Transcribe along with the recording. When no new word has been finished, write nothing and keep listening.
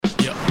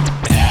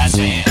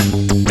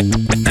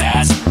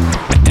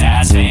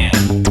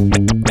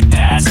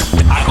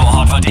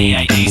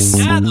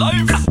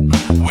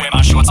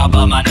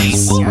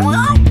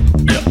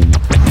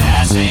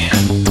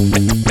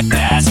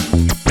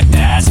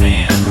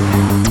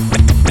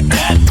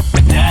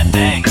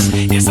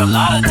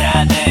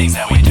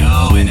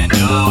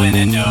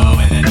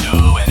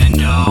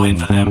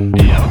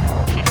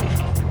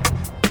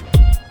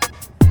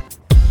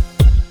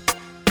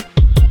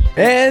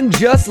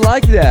just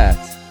like that.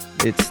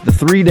 It's the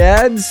three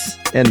dads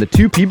and the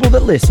two people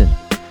that listen.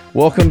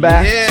 Welcome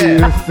back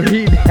to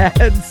Three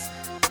Dads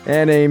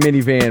and a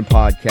Minivan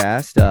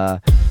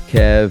podcast.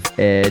 Kev,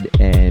 Ed,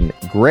 and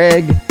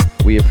Greg.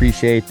 We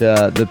appreciate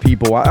the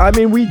people. I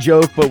mean, we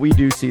joke, but we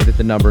do see that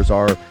the numbers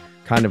are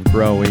kind of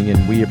growing,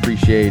 and we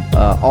appreciate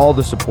all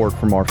the support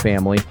from our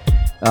family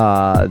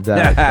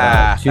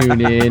that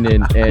tune in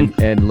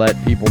and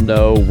let people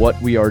know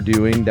what we are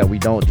doing, that we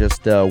don't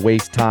just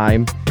waste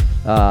time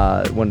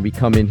when we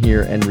come in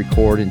here and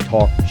record and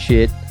talk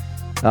shit.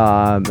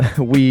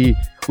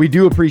 We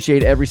do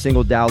appreciate every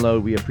single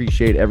download. We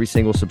appreciate every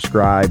single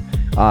subscribe.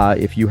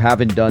 If you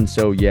haven't done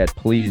so yet,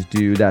 please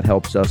do. That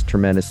helps us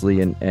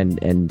tremendously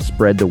and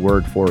spread the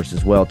word for us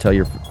as well. Tell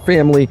your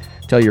family,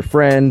 tell your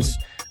friends.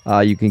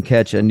 You can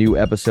catch a new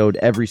episode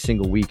every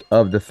single week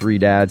of the Three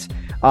Dads.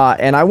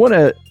 And I want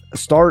to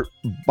start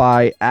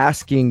by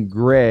asking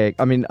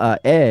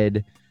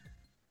Ed,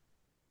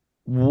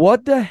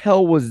 what the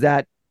hell was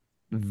that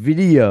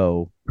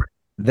video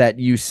that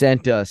you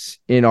sent us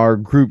in our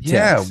group text?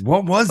 Yeah,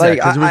 what was that?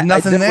 Because there was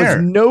nothing there.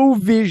 There was no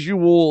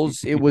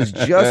visuals. It was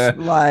just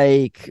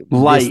like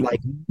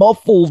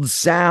muffled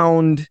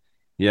sound.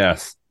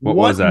 Yes. What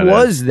was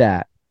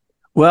that?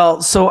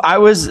 Well, so I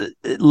was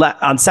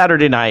on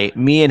Saturday night,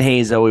 me and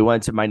Hazel, we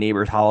went to my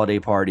neighbor's holiday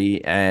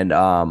party, and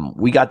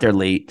we got there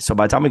late. So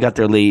by the time we got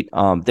there late,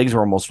 things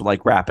were almost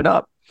like wrapping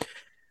up.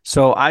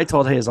 So I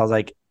told Hazel, I was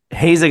like,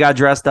 Hazel got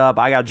dressed up.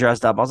 I got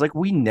dressed up. I was like,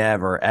 we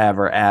never,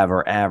 ever,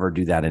 ever, ever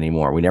do that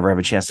anymore. We never have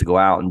a chance to go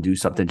out and do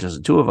something, just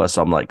the two of us.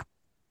 So I'm like,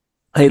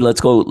 hey,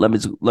 let's go. Let me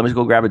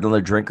go grab another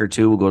drink or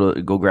two. We'll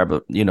go grab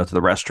to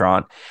the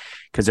restaurant,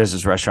 because there's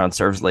this restaurant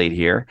serves late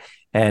here.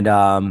 And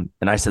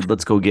I said,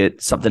 let's go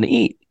get something to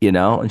eat,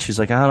 And she's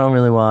like, I don't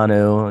really want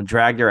to. I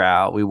dragged her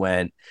out. We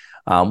went.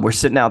 We're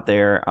sitting out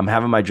there. I'm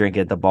having my drink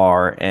at the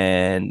bar,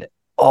 and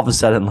all of a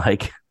sudden,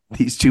 like,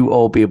 these two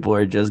old people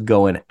are just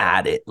going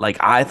at it. Like,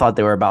 I thought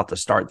they were about to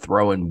start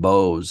throwing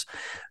bows,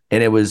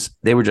 and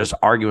they were just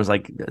arguing. It was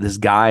like this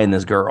guy and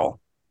this girl.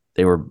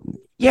 You're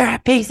a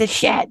piece of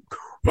shit.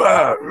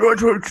 That's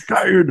what I'm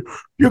saying.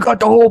 You got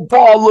the whole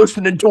bar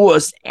listening to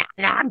us.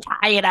 I'm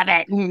tired of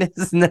it. And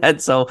this and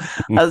that. So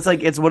I was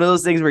like, it's one of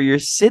those things where you're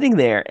sitting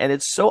there and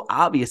it's so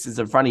obvious it's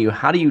in front of you.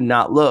 How do you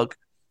not look?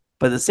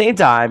 But at the same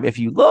time, if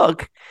you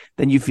look,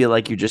 then you feel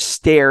like you're just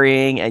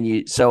staring.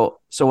 And so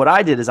what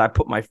I did is I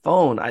put my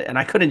phone, and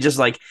I couldn't just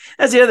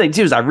that's the other thing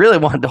too, is I really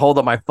wanted to hold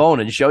up my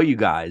phone and show you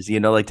guys,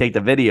 take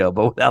the video,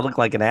 but without look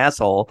like an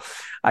asshole,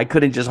 I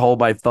couldn't just hold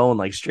my phone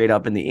like straight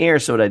up in the air.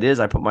 So what I did is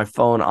I put my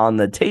phone on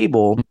the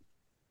table,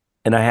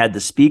 and I had the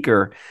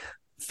speaker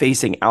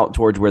facing out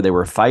towards where they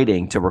were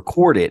fighting to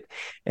record it.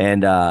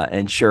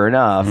 And sure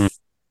enough,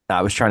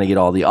 I was trying to get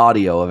all the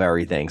audio of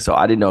everything. So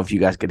I didn't know if you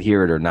guys could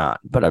hear it or not,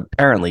 but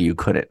apparently you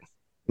couldn't.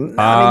 No.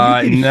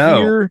 I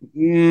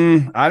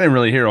didn't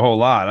really hear a whole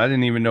lot. I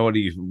didn't even know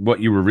what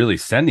you were really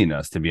sending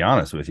us, to be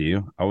honest with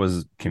you. I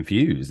was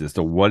confused as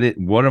to what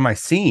am I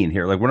seeing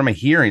here? Like, what am I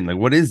hearing? Like,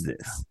 what is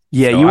this?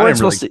 Yeah, so you weren't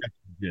supposed to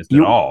at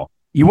all.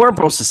 You weren't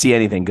supposed to see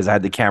anything because I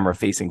had the camera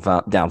facing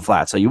down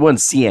flat, so you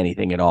wouldn't see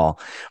anything at all.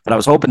 But I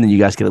was hoping that you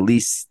guys could at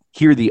least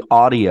hear the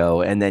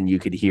audio, and then you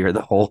could hear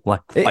the whole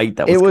fight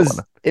that was going on.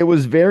 It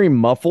was very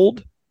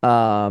muffled.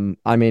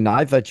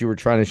 I thought you were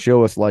trying to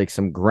show us like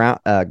some granite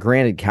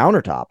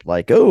countertop.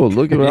 Like, oh,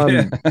 look at what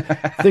I'm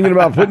thinking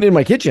about putting in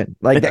my kitchen,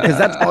 like that, because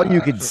that's all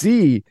you could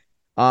see.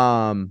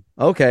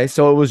 Okay,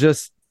 so it was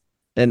just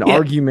an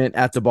argument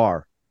at the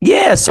bar.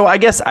 Yeah, so I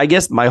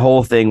guess my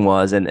whole thing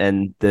was,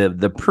 and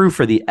the proof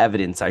or the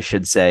evidence, I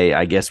should say,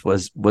 I guess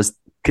was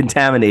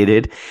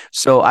contaminated.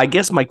 So I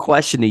guess my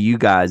question to you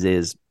guys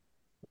is,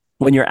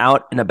 when you're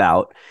out and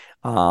about,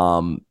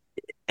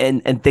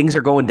 and things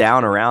are going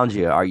down around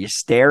you, are you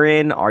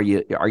staring? Are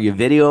you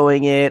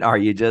videoing it? Are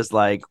you just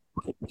like,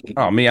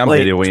 oh, me, I'm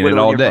videoing it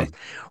all day.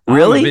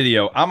 Really?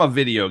 I'm a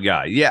video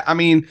guy. Yeah, I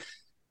mean,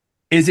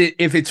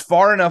 if it's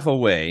far enough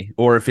away,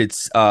 or if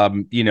it's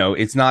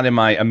it's not in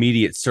my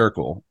immediate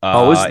circle.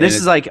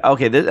 This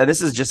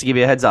is just to give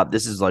you a heads up.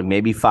 This is like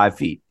maybe 5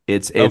 feet.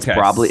 It's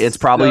probably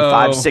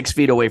 5-6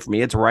 feet away from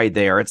me. It's right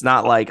there. It's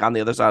not like on the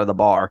other side of the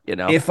bar.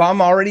 If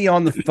I'm already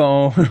on the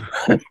phone,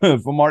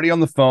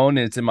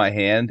 and it's in my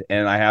hand,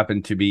 and I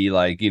happen to be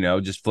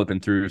just flipping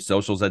through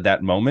socials at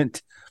that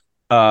moment.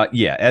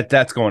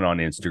 That's going on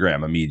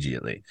Instagram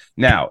immediately.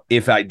 Now,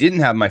 if I didn't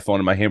have my phone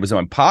in my hand, was in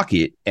my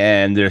pocket,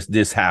 and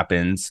this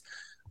happens,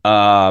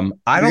 I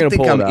don't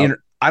think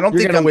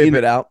I'm whip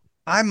it out.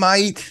 I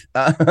might,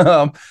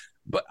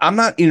 but I'm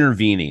not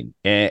intervening.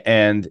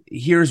 And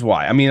here's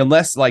why. I mean,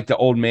 unless like the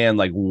old man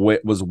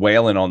was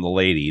wailing on the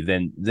lady,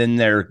 then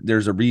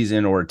there's a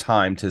reason or a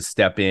time to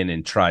step in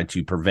and try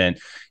to prevent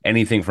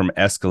anything from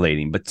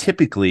escalating. But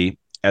typically,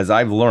 as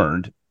I've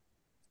learned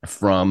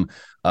from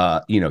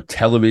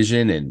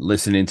television and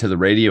listening to the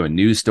radio and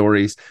news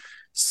stories,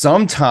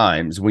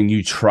 sometimes when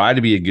you try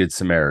to be a good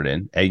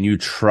Samaritan and you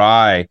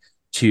try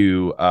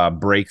to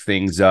break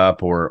things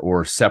up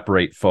or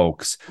separate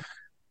folks,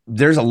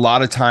 there's a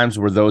lot of times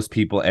where those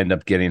people end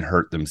up getting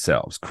hurt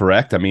themselves,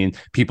 correct? I mean,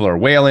 people are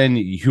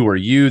wailing, who are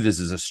you? This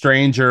is a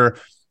stranger.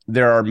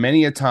 There are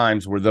many a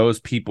times where those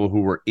people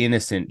who were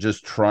innocent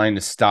just trying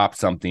to stop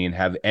something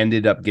have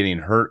ended up getting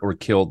hurt or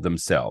killed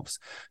themselves.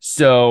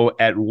 So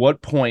at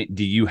what point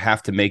do you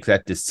have to make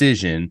that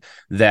decision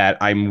that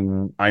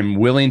I'm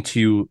willing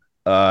to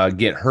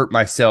get hurt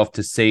myself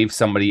to save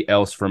somebody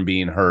else from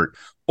being hurt,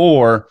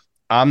 or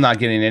I'm not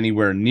getting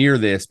anywhere near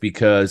this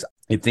because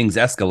if things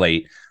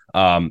escalate,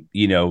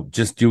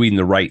 just doing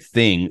the right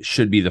thing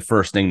should be the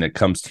first thing that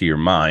comes to your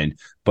mind.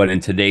 But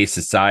in today's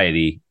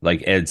society,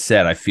 like Ed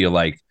said, I feel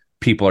like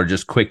people are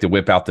just quick to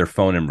whip out their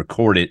phone and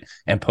record it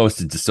and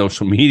post it to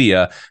social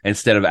media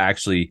instead of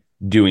actually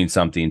doing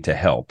something to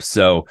help.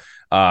 So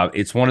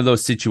it's one of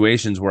those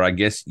situations where I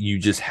guess you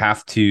just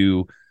have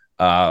to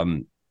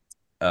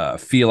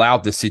feel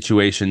out the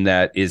situation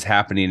that is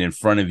happening in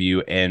front of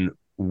you and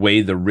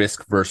weigh the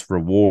risk versus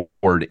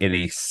reward in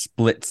a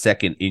split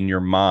second in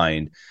your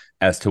mind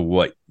as to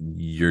what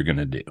you're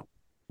gonna do.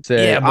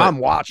 I'm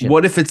watching.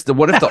 What if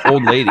the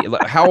old lady?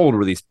 How old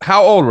were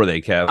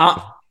they,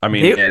 Kev?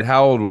 Ed,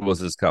 how old was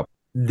this couple?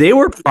 They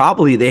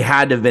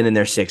had to have been in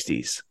their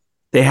 60s.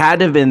 They had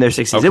to have been in their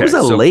 60s. Okay,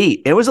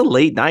 it was a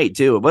late night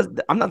too.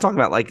 I'm not talking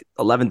about like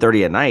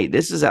 11:30 at night.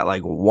 This is at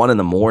like 1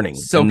 a.m.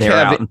 So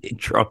Kev,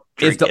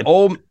 if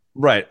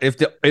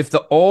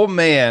the old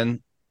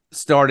man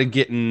started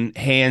getting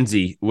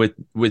handsy with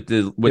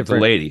the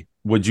lady,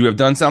 would you have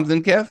done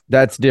something, Kev?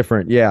 That's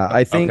different. Yeah.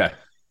 I think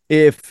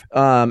if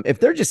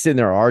they're just sitting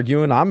there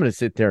arguing, I'm going to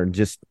sit there and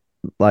just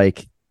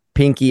like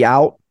pinky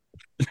out,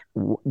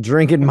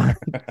 drinking my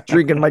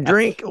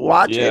drink,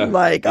 watching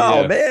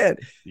oh man,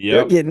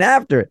 they're getting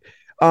after it.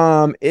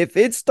 If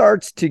it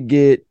starts to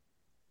get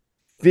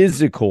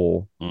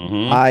physical,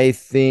 I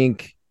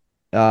think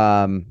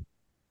that's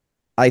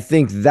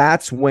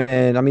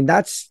when,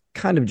 that's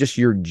kind of just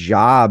your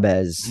job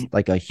as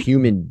like a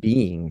human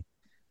being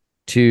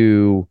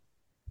to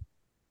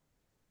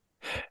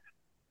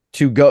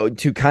go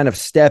to kind of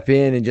step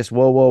in and just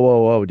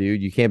whoa,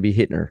 dude, you can't be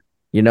hitting her.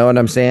 You know what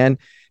I'm saying?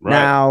 Right.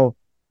 Now,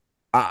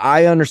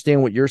 I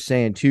understand what you're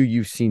saying too.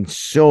 You've seen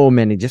so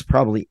many, just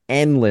probably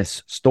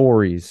endless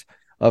stories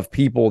of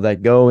people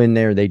that go in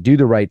there, they do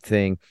the right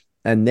thing,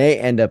 and they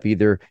end up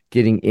either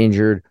getting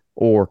injured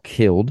or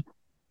killed.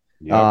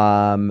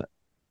 Yep.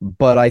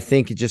 But I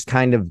think it just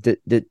kind of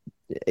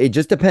it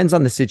just depends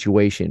on the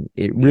situation.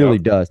 It really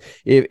does.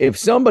 If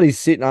somebody's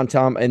sitting on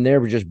top and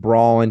they're just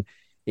brawling,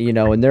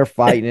 and they're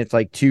fighting, it's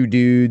like two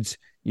dudes,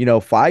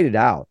 fight it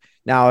out.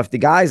 Now, if the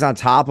guy's on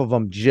top of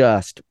them,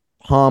 just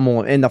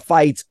pummel and the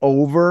fight's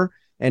over,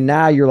 and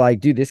now you're like,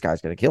 dude, this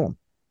guy's gonna kill him.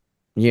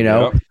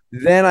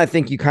 Then I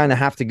think you kind of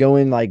have to go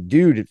in like,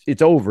 dude,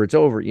 it's over. I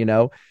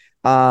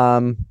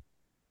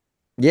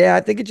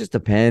think it just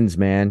depends,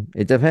 man.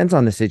 It depends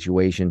on the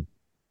situation.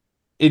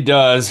 It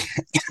does,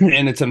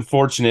 and it's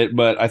unfortunate,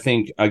 but I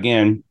think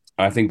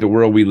the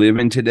world we live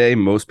in today,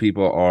 most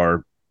people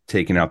are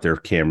taking out their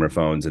camera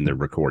phones and they're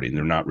recording.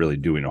 They're not really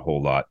doing a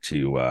whole lot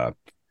to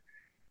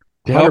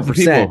help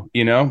people,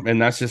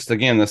 and that's just,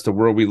 again, that's the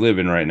world we live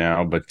in right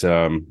now. But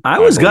I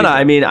was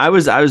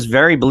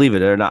very, believe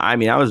it or not,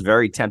 I was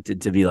very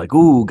tempted to be like,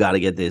 ooh, gotta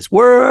get this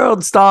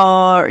world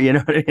star, you know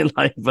what I mean?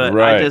 Like, but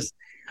right.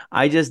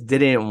 I just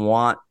didn't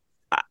want.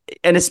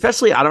 And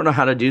especially, I don't know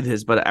how to do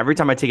this, but every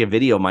time I take a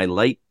video,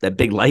 that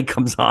big light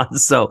comes on.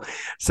 So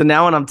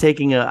now when I'm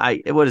taking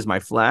what is my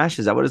flash?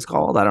 Is that what it's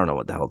called? I don't know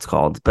what the hell it's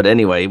called. But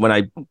anyway, when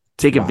I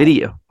take a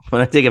video,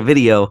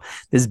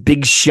 this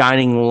big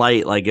shining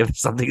light, like if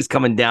something's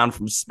coming down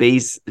from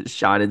space, is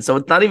shining. So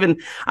it's not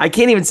even, I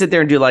can't even sit there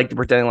and do like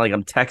pretending like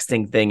I'm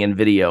texting thing in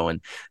video.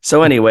 And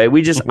so anyway,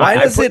 we just, why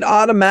does it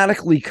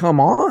automatically come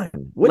on?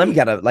 What, you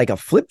got a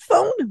flip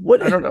phone?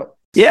 What? I don't know.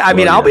 Yeah,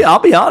 I'll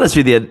be honest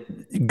with you.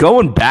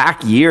 Going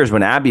back years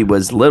when Abby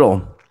was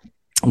little,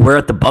 we're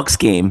at the Bucks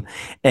game,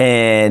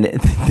 and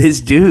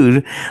this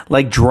dude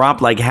like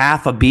dropped like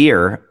half a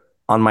beer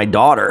on my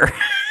daughter,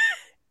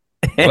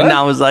 and what?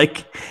 I was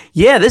like,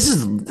 "Yeah, this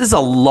is a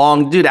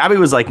long dude." Abby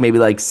was like maybe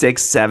like 6,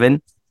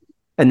 7,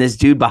 and this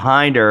dude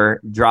behind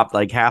her dropped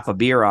like half a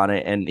beer on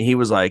it, and he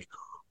was like,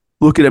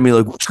 looking at me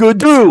like, "What's gonna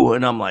do?"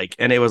 And I'm like,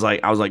 and it was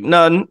like, I was like,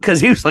 none,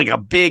 because he was like a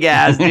big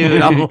ass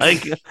dude. I'm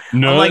like,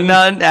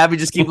 none. Abby,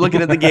 just keep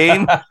looking at the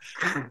game.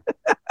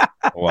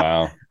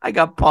 Wow. I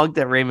got punked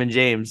at Raymond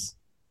James.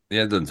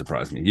 Yeah, it doesn't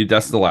surprise me.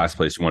 That's the last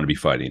place you want to be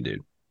fighting,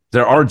 dude.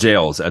 There are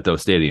jails at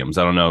those stadiums.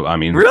 I don't know. I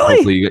mean,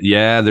 really?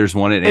 Yeah, there's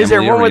one at. Is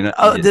there one with?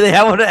 Do they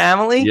have one at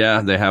Amalie?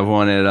 Yeah, they have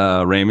one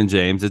at Raymond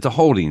James. It's a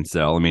holding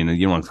cell. I mean,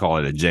 you don't want to call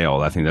it a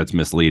jail. I think that's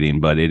misleading,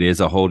 but it is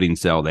a holding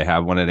cell. They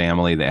have one at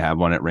Amalie. They have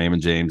one at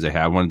Raymond James. They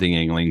have one at the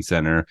Yuengling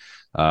Center.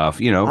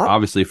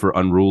 Obviously for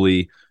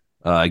unruly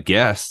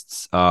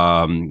guests,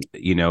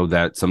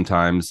 that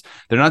sometimes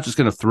they're not just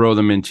going to throw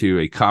them into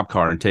a cop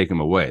car and take them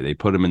away. They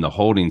put them in the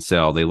holding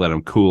cell. They let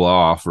them cool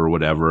off or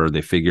whatever.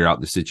 They figure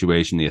out the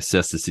situation. They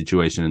assess the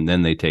situation, and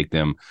then they take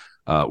them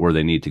where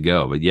they need to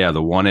go. But yeah,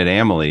 the one at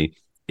Amalie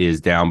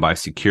is down by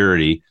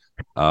security.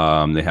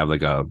 They have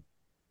like a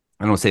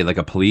I don't say like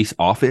a police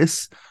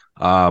office,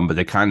 but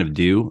they kind of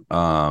do.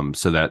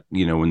 So that,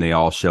 when they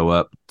all show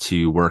up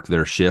to work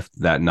their shift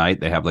that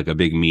night, they have like a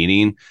big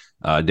meeting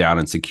down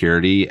in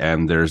security,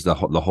 and there's the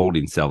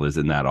holding cell is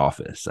in that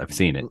office. I've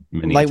seen it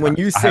many Like times. when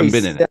you I haven't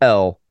say been in it.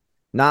 cell,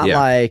 not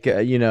like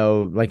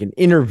like an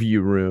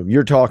interview room.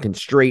 You're talking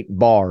straight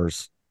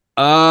bars.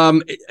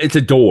 It's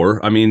a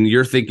door. I mean,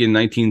 you're thinking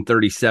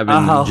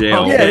 1937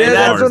 jail. Yeah,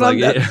 that's what I'm.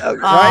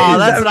 right?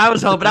 That's what I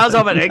was hoping. I was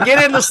hoping to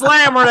get in the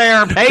slammer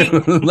there,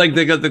 Peyton. Like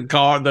they got the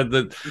car,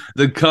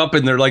 the cup,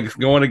 and they're like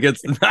going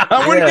against.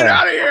 I want to get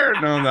out of here.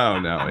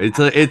 No.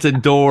 It's a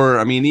door.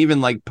 I mean, even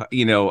like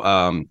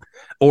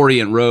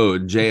Orient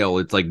Road jail,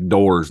 it's like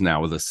doors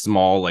now with a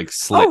small like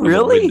slit of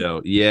a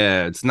window.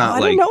 Yeah, it's not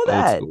like old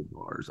school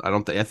bars.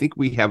 I think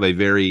we have a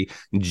very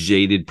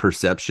jaded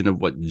perception of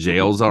what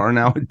jails are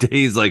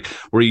nowadays, like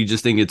where you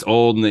just think it's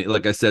old, and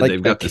like I said,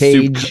 they've got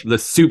the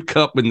soup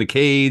cup in the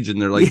cage,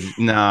 and they're like,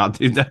 nah,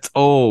 dude, that's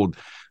old.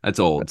 That's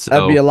old. So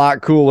that'd be a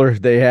lot cooler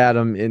if they had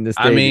them in the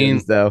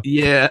stadiums, though.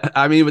 Yeah.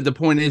 I mean, but the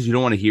point is, you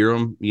don't want to hear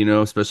them,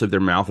 especially if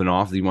they're mouthing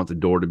off. You want the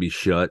door to be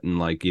shut,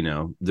 and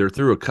they're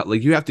through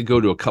you have to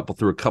go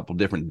through a couple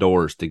different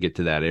doors to get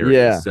to that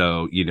area. Yeah.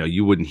 So,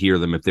 you wouldn't hear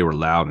them if they were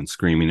loud and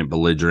screaming and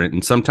belligerent.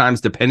 And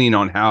sometimes, depending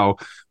on how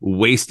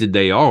wasted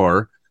they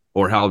are,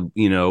 or how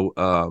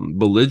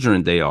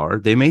belligerent they are,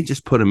 they may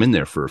just put him in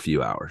there for a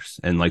few hours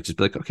and just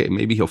be like, okay,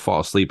 maybe he'll fall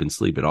asleep and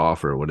sleep it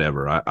off or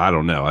whatever. I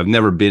don't know. I've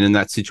never been in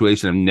that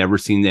situation. I've never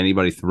seen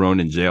anybody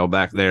thrown in jail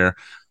back there,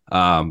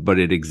 but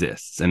it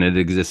exists, and it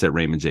exists at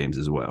Raymond James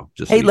as well.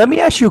 Let me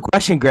ask you a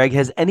question, Greg.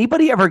 Has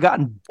anybody ever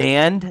gotten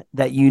banned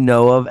that you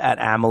know of at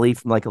Amalie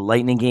from like a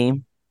Lightning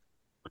game?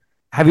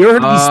 Have you ever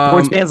heard of these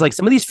sports fans? Like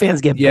some of these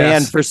fans get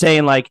banned for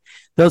saying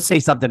they'll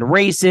say something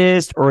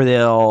racist, or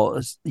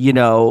they'll,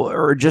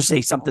 or just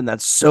say something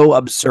that's so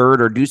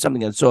absurd, or do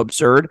something that's so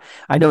absurd.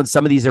 I know in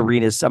some of these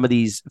arenas, some of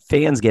these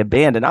fans get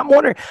banned, and I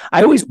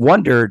always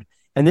wondered,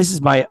 and this is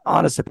my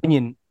honest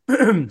opinion.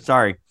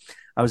 Sorry,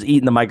 I was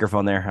eating the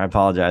microphone there. I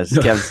apologize.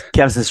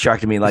 Kev's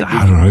instructed me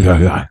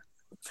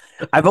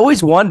I've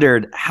always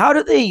wondered, how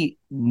do they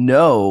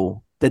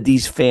know that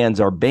these fans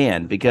are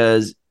banned?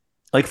 Because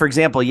like, for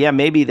example,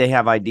 maybe they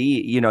have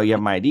ID, you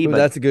have my ID. But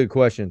that's a good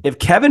question. If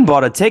Kevin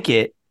bought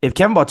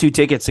 2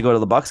 tickets to go to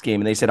the Bucks game,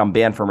 and they said, I'm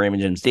banned from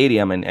Raymond James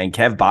Stadium, and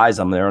Kev buys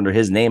them, they're under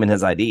his name and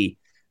his ID.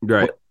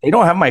 Right. They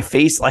don't have my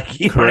face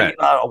correct.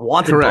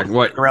 Wanted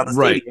around the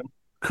stadium.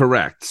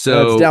 Correct.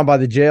 So it's down by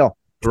the jail.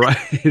 Right,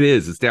 it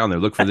is. It's down there.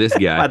 Look for this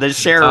guy. By the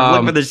sheriff.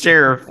 Look for the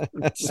sheriff.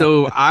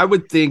 So I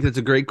would think that's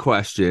a great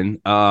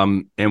question.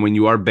 And when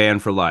you are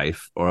banned for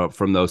life or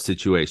from those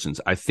situations,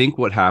 I think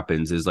what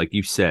happens is, like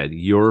you said,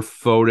 your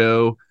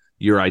photo,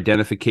 your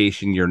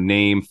identification, your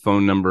name,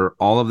 phone number,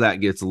 all of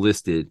that gets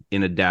listed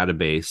in a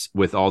database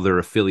with all their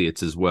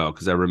affiliates as well.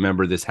 Because I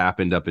remember this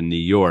happened up in New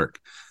York.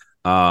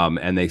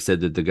 And they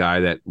said that the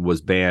guy that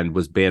was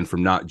banned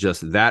from not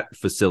just that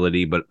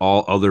facility, but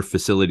all other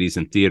facilities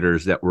and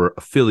theaters that were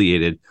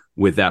affiliated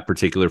with that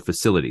particular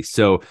facility.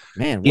 So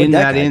in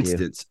that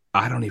instance,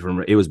 I don't even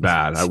remember. It was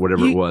bad,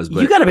 whatever it was.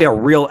 But you got to be a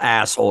real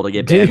asshole to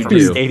get banned from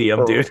the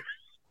stadium, dude.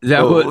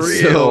 That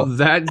was so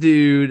that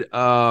dude,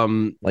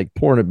 like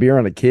pouring a beer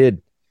on a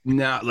kid.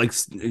 No, like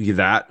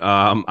that.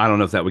 I don't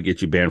know if that would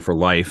get you banned for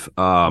life.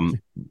 I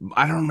don't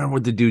remember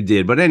what the dude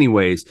did, but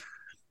anyways.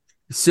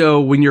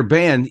 So when you're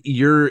banned,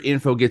 your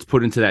info gets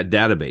put into that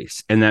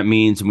database. And that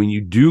means when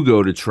you do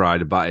go to try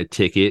to buy a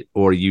ticket,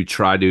 or you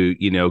try to,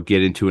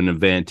 get into an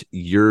event,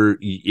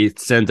 it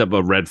sends up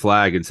a red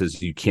flag and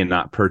says you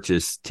cannot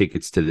purchase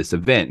tickets to this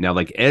event. Now,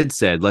 like Ed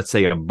said, let's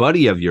say a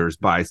buddy of yours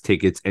buys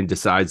tickets and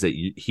decides that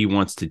he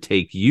wants to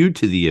take you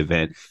to the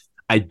event.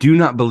 I do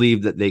not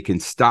believe that they can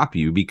stop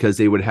you, because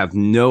they would have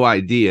no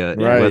idea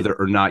whether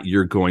or not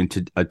you're going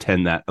to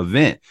attend that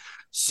event.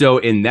 So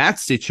in that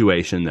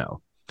situation,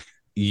 though,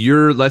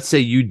 let's say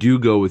you do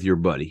go with your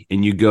buddy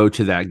and you go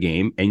to that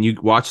game and you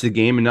watch the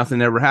game and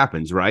nothing ever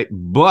happens, right?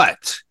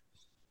 But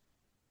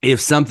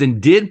if something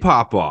did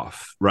pop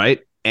off,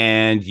 right,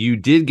 and you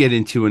did get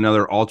into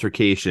another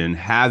altercation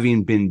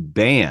having been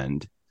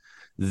banned,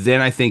 then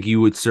I think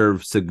you would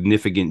serve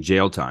significant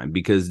jail time,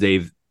 because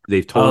they've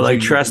told you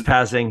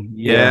trespassing.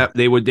 Yeah,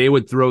 they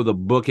would throw the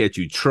book at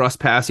you,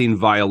 trespassing,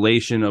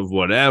 violation of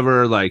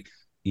whatever, like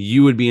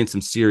you would be in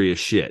some serious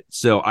shit.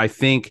 So I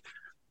think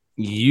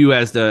you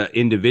as the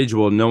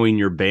individual, knowing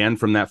you're banned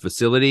from that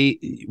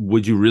facility,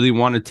 would you really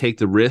want to take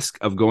the risk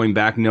of going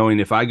back knowing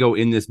if I go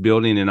in this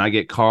building and I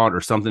get caught or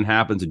something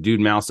happens, a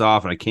dude mouths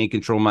off and I can't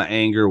control my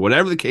anger,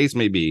 whatever the case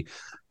may be,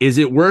 is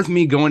it worth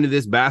me going to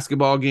this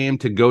basketball game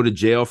to go to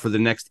jail for the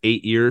next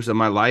 8 years of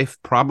my life?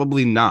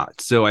 Probably not.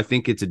 So I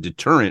think it's a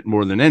deterrent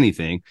more than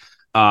anything.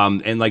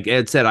 And like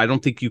Ed said, I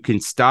don't think you can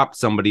stop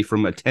somebody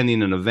from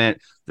attending an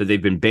event that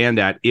they've been banned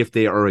at if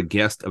they are a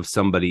guest of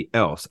somebody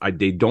else.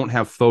 They don't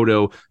have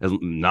photo,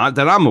 not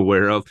that I'm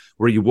aware of,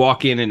 where you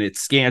walk in and it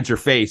scans your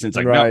face and it's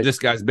like, no, this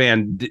guy's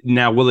banned.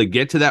 Now, will it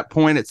get to that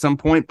point at some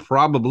point?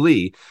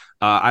 Probably.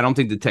 I don't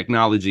think the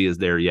technology is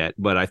there yet,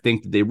 but I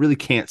think they really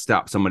can't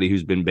stop somebody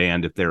who's been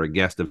banned if they're a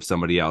guest of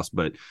somebody else.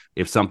 But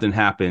if something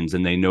happens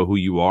and they know who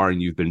you are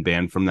and you've been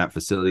banned from that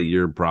facility,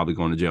 you're probably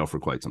going to jail for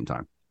quite some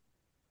time.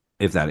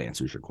 If that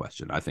answers your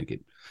question, I think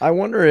it. I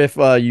wonder if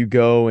you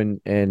go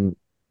and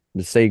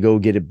say go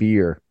get a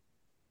beer.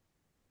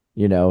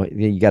 You know,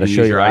 you got to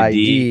show your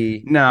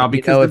ID. No,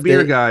 because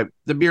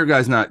the beer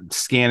guy's not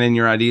scanning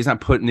your ID. He's not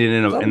putting it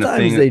in a thing.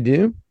 Sometimes they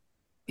do.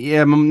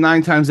 Yeah,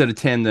 9 times out of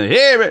 10,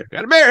 hey,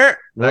 got a beer.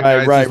 That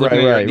guy's just looking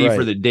at your ID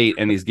for the date,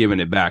 and he's giving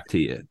it back to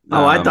you.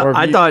 Oh, I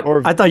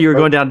thought you were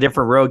going down a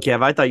different road,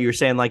 Kev. I thought you were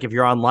saying like if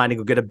you're online and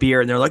go get a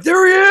beer, and they're like,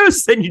 there he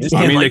is, and you just.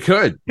 I mean, they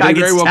could. Guy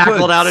gets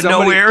tackled out of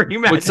nowhere.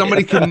 But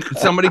somebody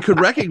could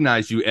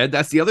recognize you, Ed.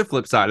 That's the other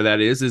flip side of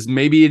that is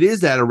maybe it is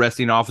that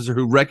arresting officer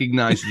who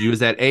recognized you as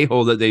that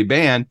a-hole that they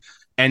banned.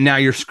 And now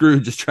you're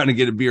screwed just trying to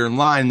get a beer in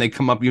line. And they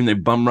come up to you and they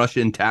bum rush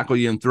you and tackle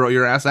you and throw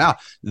your ass out.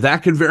 That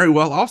could very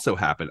well also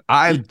happen.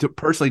 I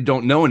personally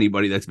don't know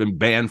anybody that's been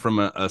banned from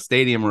a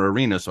stadium or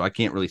arena, so I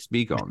can't really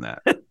speak on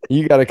that.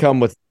 You got to come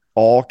with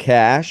all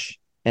cash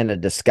and a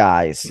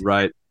disguise.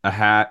 Right. A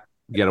hat.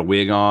 You got a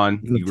wig on.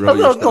 You grow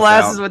those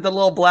glasses with the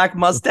little black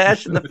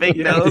mustache and the fake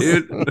nose.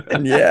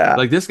 Dude. Yeah.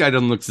 Like this guy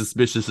doesn't look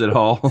suspicious at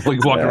all.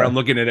 Like walking around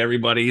looking at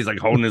everybody. He's like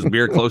holding his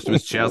beer close to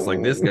his chest.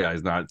 Like this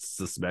guy's not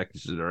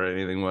suspicious or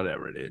anything,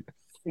 whatever, dude.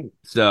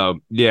 So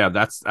yeah,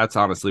 that's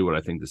honestly what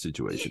I think the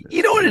situation is.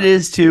 You know what it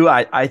is too?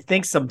 I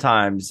think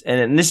sometimes,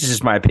 and this is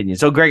just my opinion.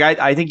 So Greg,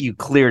 I think you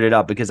cleared it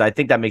up because I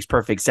think that makes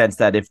perfect sense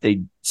that if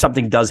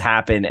something does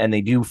happen and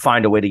they do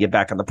find a way to get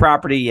back on the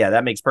property, yeah,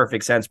 that makes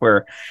perfect sense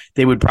where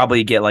they would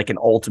probably get like an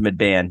ultimate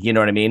ban. You know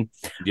what I mean?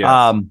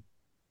 Yeah.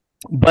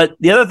 But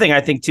the other thing I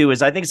think too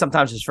is I think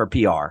sometimes it's for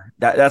PR.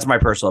 That's my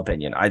personal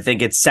opinion. I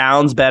think it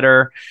sounds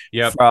better.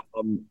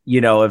 From,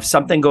 if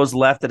something goes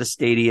left at a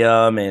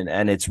stadium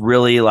and it's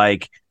really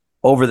like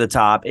over the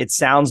top, it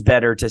sounds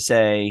better to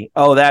say,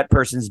 oh, that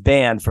person's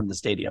banned from the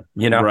stadium,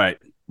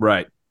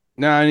 Right.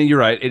 No, I mean, you're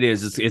right. It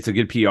is. It's a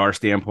good PR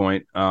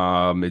standpoint.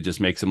 It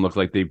just makes them look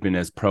like they've been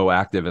as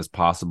proactive as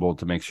possible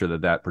to make sure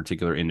that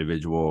particular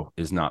individual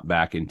is not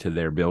back into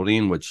their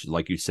building, which,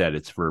 like you said,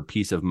 it's for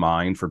peace of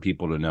mind for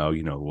people to know,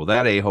 well,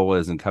 that a-hole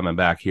isn't coming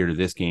back here to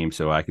this game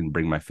so I can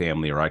bring my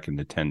family or I can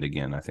attend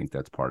again. I think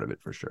that's part of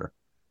it for sure.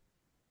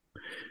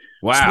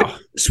 Wow.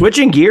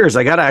 Switching gears,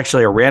 I got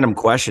actually a random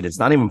question. It's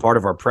not even part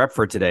of our prep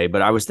for today,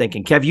 but I was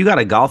thinking, Kev, you got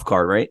a golf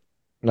cart, right?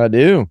 I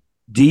do.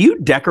 Do you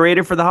decorate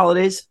it for the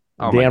holidays?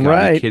 Oh, damn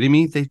right. Are you kidding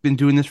me? They've been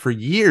doing this for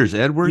years,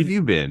 Ed. Where have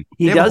you been?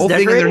 He does a whole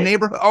decorate thing in their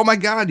neighborhood. Oh my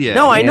God, yeah.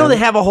 No, I know they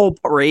have a whole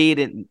parade,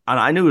 and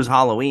I knew it was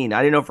Halloween.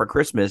 I didn't know for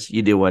Christmas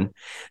you do one.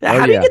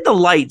 How do you get the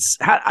lights?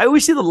 I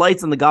always see the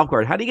lights on the golf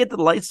cart. How do you get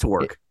the lights to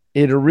work?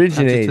 It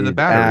originated to the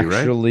battery,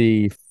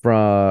 actually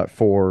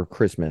for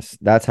Christmas.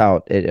 That's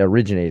how it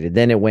originated.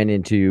 Then it went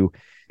into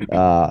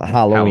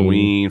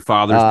Halloween,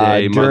 Father's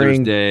Day, Mother's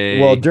Day.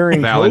 Well,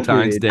 during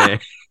Valentine's Day.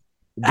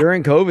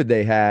 During COVID,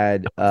 they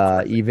had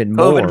even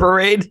more COVID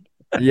parade.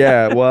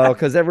 Yeah, well,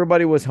 because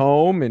everybody was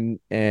home,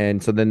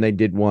 and so then they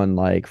did one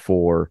like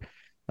for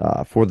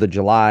the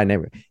July and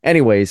everything.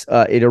 Anyways,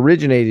 it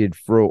originated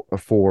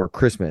for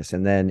Christmas,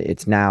 and then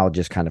it's now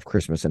just kind of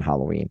Christmas and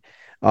Halloween.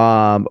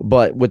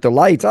 But with the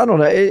lights, I don't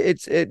know.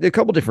 It's a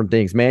couple different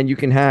things, man. You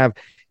can have,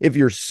 if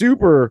you're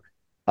super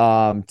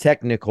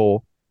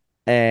technical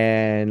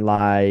and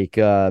like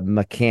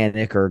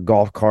mechanic or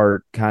golf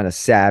cart kind of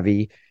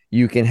savvy,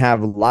 you can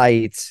have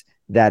lights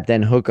that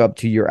then hook up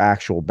to your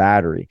actual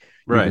battery.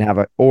 Right.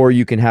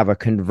 You can have a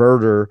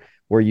converter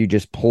where you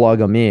just plug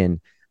them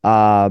in.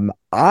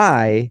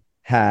 I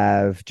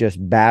have just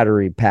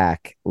battery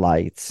pack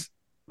lights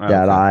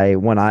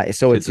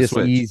so it's just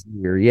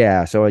easier.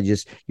 Yeah. So you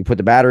put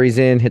the batteries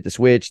in, hit the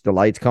switch, the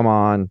lights come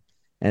on,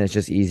 and it's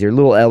just easier.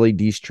 Little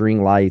LED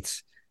string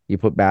lights. You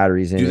put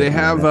batteries in. Do they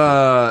have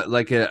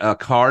like a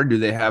car? Do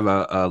they have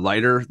a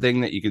lighter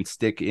thing that you can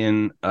stick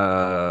in?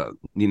 No,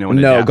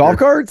 golf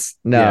carts.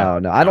 No.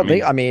 I don't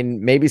think. I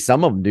mean, maybe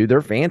some of them do.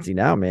 They're fancy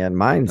now, man.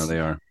 They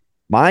are.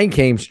 Mine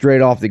came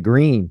straight off the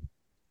green.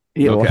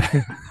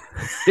 Okay.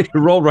 It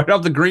rolled right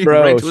off the green,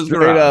 bro, right to his straight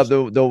garage.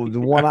 Up. The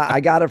one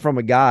I got it from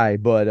a guy,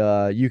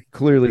 but you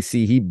clearly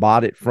see he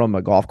bought it from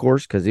a golf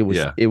course because it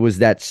was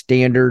that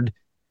standard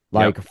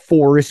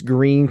forest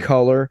green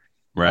color.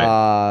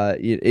 Right.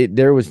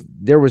 There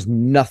was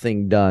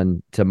nothing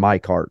done to my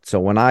cart. So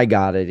when I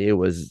got it, it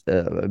was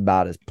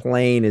about as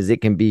plain as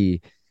it can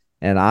be,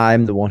 and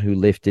I'm the one who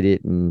lifted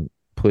it and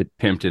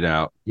pimped it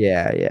out.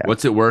 Yeah.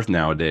 What's it worth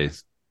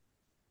nowadays?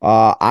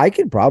 I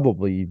could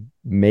probably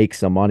make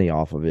some money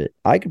off of it.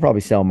 I could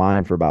probably sell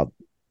mine for about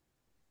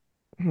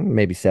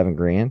maybe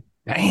 $7,000.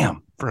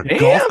 Damn, for a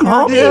golf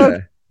cart,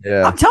 dude.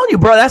 Yeah. I'm telling you,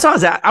 bro. That's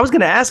what I was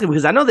going to ask him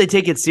because I know they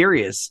take it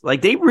serious.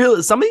 Like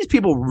some of these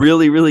people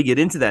really, really get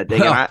into that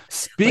thing.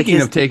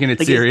 Speaking of taking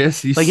it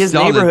serious, his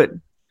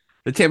neighborhood.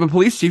 The Tampa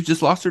police chief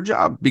just lost her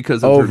job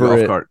because of Over her golf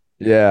it. cart.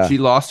 Yeah. She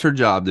lost her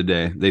job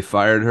today. They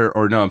fired her,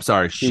 or no, I'm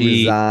sorry.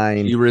 She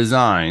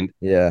resigned.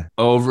 Yeah.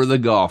 Over the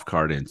golf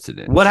cart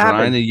incident. What happened?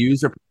 Trying to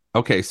use her.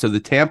 Okay, so the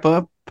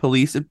Tampa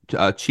police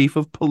chief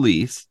of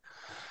police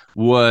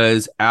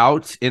was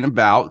out and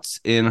about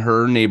in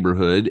her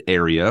neighborhood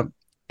area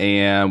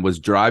and was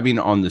driving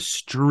on the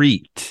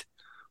street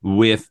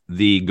with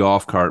the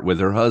golf cart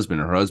with her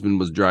husband. Her husband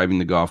was driving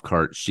the golf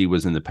cart. She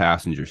was in the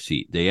passenger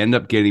seat. They end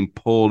up getting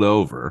pulled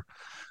over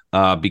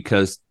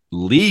because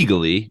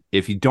legally,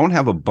 if you don't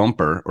have a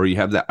bumper or you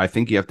have that, I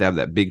think you have to have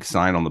that big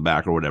sign on the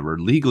back or whatever.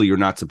 Legally, you're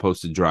not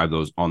supposed to drive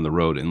those on the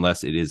road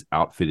unless it is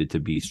outfitted to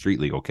be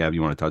street legal. Kev,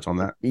 you want to touch on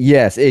that?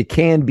 Yes, it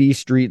can be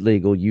street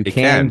legal. You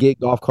can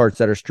get golf carts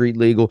that are street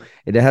legal.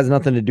 It has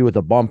nothing to do with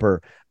a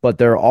bumper, but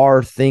there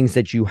are things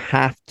that you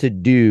have to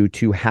do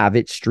to have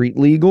it street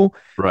legal.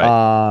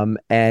 Right.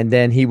 And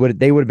then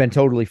they would have been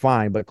totally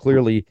fine, but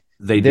clearly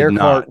their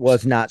cart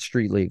was not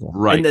street legal.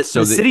 Right. And the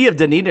city of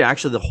Dunedin,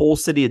 actually, the whole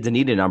city of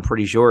Dunedin, I'm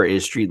pretty sure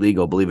is street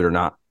legal, believe it or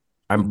not.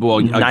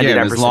 Again,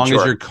 as long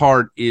as your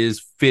cart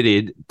is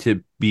fitted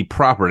to be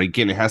proper. And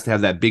again, it has to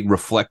have that big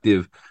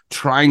reflective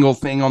triangle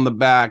thing on the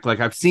back.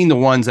 Like I've seen the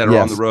ones that are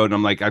on the road. And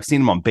I'm like, I've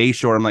seen them on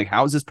Bayshore. I'm like,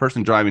 how is this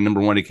person driving?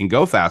 Number one, it can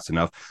go fast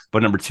enough.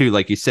 But number two,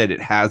 like you said,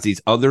 it has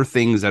these other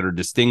things that are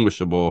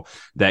distinguishable,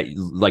 that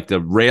like the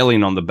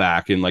railing on the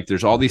back. And like,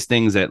 there's all these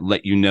things that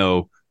let you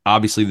know,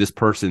 obviously this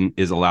person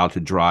is allowed to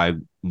drive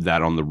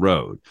that on the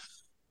road.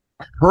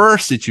 Her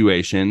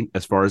situation,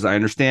 as far as I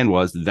understand,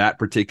 was that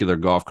particular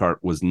golf cart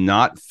was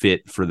not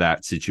fit for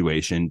that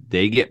situation.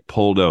 They get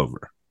pulled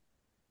over.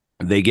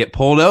 And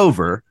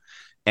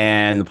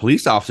the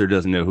police officer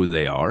doesn't know who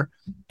they are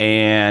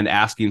and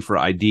asking for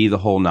ID, the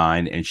whole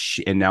nine.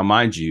 And now,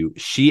 mind you,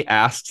 she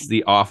asks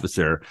the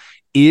officer,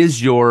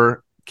 is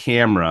your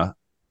camera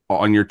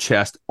on your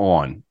chest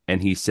on?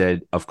 And he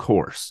said, of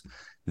course.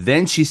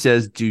 Then she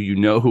says, do you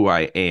know who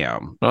I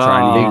am?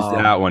 Trying to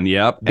use that one.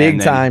 Yep.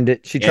 Big timed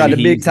it. She tried to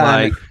big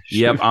time it.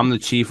 Yep. I'm the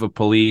chief of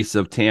police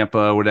of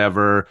Tampa,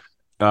 whatever.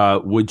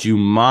 Would you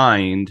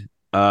mind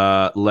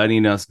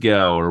letting us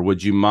go? Or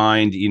would you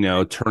mind,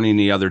 turning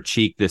the other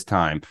cheek this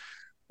time?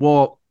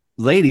 Well,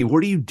 lady,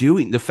 what are you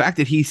doing? The fact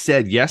that he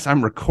said, yes,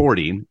 I'm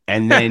recording.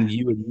 And then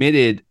you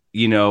admitted,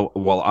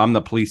 well, I'm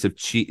the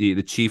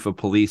the chief of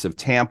police of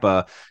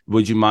Tampa.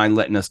 Would you mind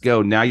letting us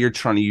go? Now you're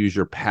trying to use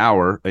your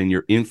power and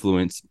your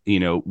influence,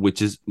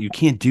 which is, you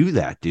can't do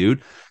that,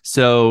 dude.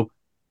 So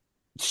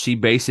she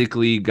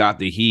basically got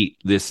the heat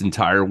this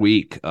entire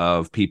week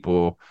of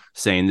people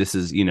saying this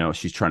is,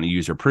 she's trying to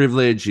use her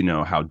privilege.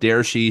 How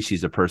dare she?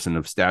 She's a person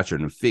of stature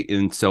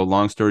and so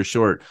long story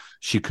short,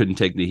 she couldn't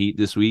take the heat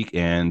this week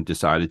and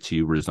decided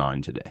to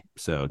resign today.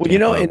 So,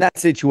 well, in that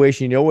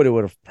situation, what it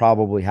would have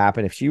probably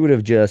happened if she would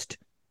have just,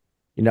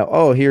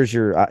 oh,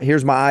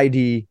 here's my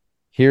ID.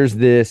 Here's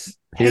this.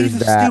 Here's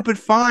that. Stupid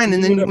fine.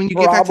 And then when you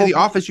get back to the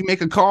office, you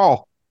make a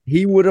call.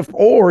 He would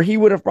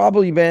have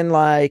probably been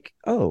like,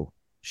 oh,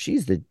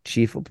 she's the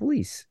chief of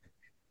police.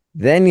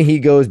 Then he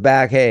goes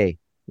back, hey,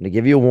 I'm going to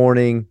give you a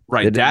warning.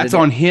 Right. That's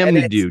on him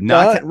to do,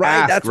 not to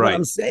ask. That's what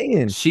I'm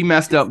saying. She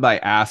messed up by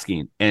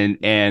asking.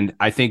 And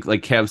I think,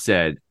 like Kev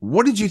said,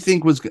 what did you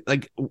think was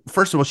like?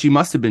 First of all, she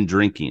must have been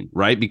drinking,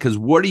 right? Because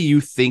what are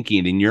you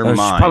thinking in your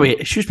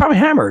mind? She was probably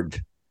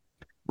hammered.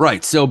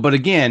 Right. So, but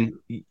again,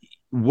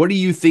 what are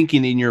you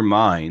thinking in your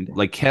mind?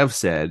 Like Kev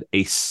said,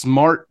 a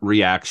smart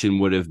reaction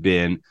would have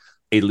been,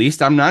 at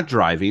least I'm not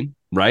driving.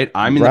 Right.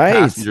 I'm in the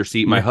passenger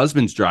seat. My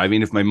husband's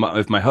driving. If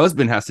my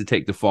husband has to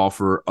take the fall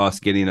for us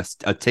getting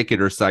a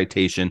ticket or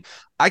citation,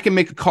 I can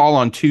make a call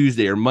on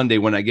Tuesday or Monday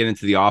when I get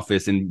into the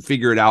office and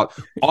figure it out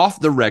off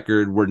the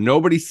record where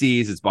nobody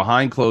sees. It's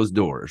behind closed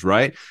doors.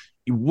 Right.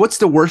 What's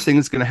the worst thing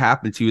that's going to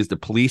happen to you as the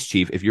police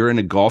chief if you're in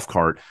a golf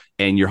cart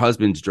and your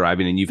husband's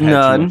driving and you've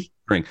had too much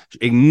drink?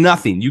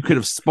 Nothing. You could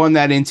have spun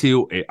that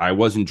into I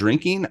wasn't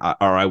drinking or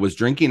I was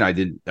drinking. I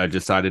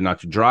decided not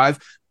to drive.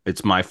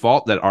 It's my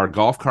fault that our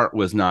golf cart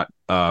was not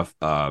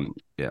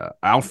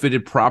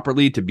outfitted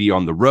properly to be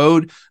on the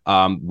road.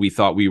 We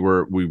thought we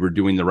were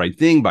doing the right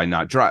thing by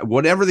not drive.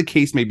 Whatever the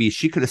case may be,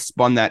 she could have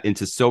spun that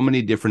into so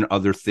many different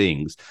other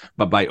things.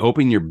 But by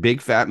opening your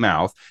big fat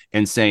mouth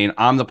and saying,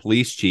 "I'm the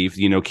police chief,"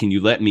 can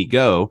you let me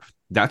go?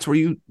 That's where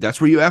you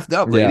effed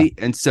up, lady.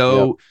 Yeah. And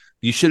so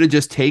you should have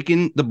just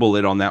taken the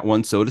bullet on that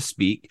one, so to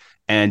speak,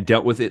 and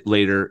dealt with it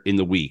later in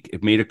the week.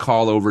 It made a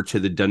call over to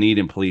the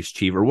Dunedin police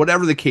chief or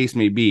whatever the case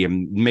may be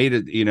and made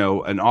it,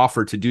 an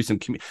offer to do some,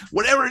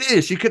 whatever it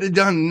is. She could have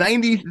done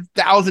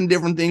 90,000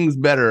 different things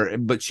better,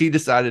 but she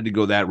decided to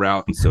go that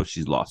route. And so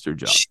she's lost her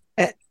job.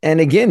 And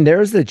again,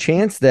 there's the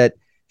chance that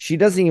she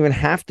doesn't even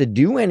have to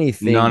do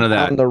anything None of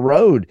that. on the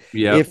road.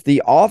 Yep. If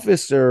the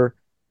officer,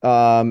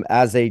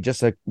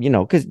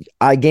 because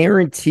I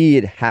guarantee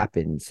it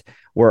happens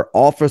where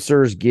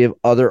officers give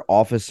other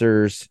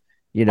officers,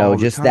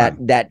 just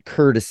that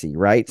courtesy,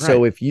 right?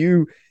 So if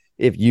you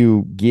if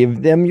you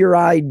give them your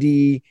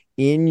ID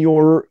in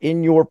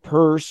your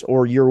purse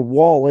or your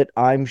wallet,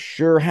 I'm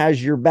sure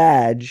has your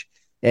badge,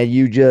 and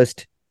you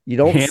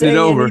don't Hand say it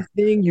over.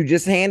 anything, you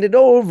just hand it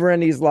over,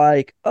 and he's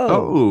like,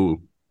 Oh,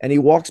 and he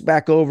walks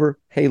back over.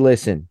 Hey,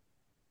 listen,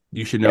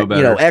 you should know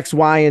better. X,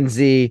 Y, and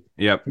Z.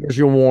 Yep. Here's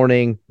your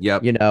warning.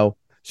 Yep.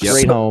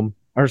 Straight home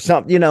or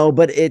something.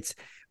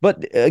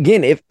 But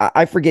again, if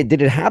I forget,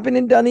 did it happen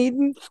in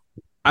Dunedin?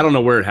 I don't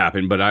know where it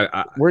happened, but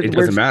it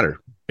doesn't matter.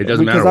 It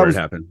doesn't matter where it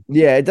happened.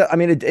 Yeah,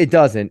 it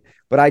doesn't.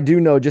 But I do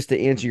know, just to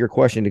answer your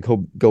question,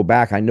 to go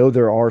back, I know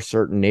there are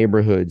certain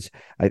neighborhoods,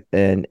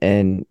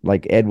 and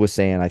like Ed was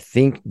saying, I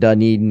think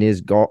Dunedin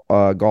is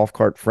golf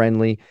cart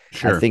friendly.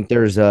 Sure. I think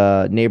there's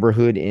a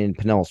neighborhood in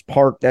Pinellas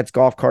Park that's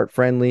golf cart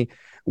friendly.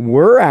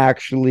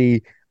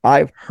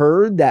 I've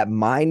heard that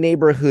my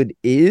neighborhood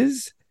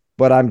is,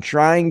 but I'm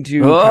trying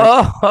to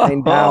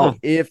find out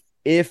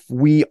if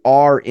we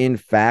are in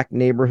fact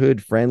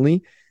neighborhood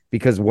friendly.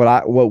 Because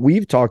what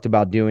we've talked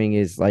about doing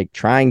is like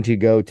trying to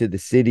go to the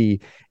city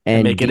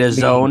and make it a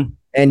zone,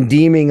 and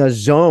deeming a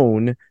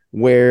zone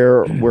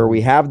where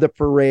we have the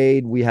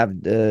parade, we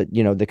have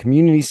the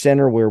community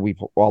center where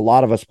a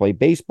lot of us play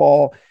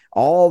baseball,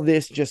 all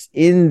this just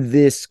in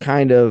this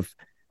kind of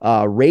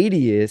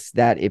radius,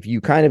 that if you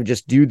kind of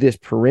just do this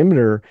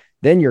perimeter,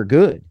 then you're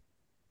good.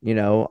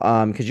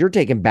 Because you're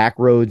taking back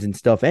roads and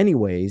stuff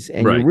anyways,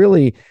 and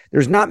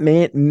there's not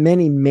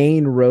many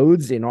main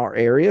roads in our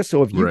area.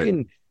 So if you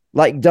can,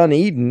 like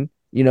Dunedin,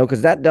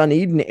 because that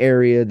Dunedin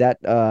area,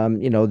 that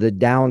the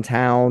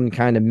downtown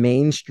kind of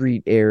Main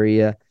Street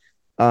area,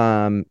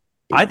 I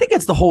think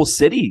it's the whole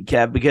city,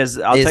 Kev, because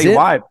I'll tell you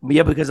why.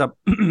 Yeah, because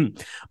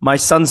my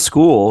son's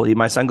school,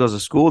 my son goes to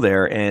school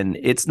there, and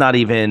it's not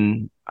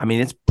even,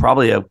 it's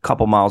probably a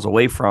couple miles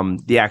away from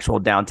the actual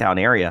downtown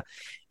area.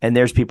 And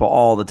there's people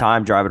all the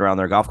time driving around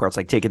their golf carts,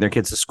 like taking their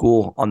kids to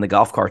school on the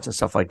golf carts and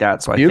stuff like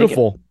that. So I think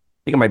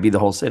it might be the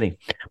whole city.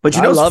 But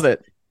I love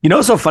it.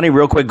 So funny,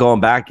 real quick,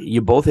 going back, you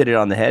both hit it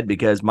on the head,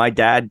 because my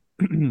dad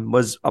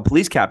was a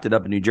police captain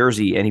up in New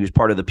Jersey, and he was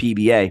part of the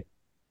PBA.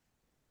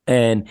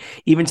 And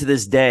even to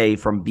this day,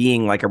 from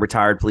being like a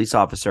retired police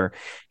officer,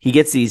 he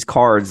gets these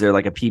cards. They're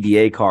like a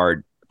PBA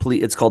card.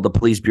 It's called the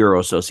Police Bureau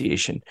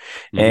Association.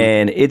 Mm-hmm.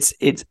 And it's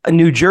in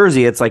New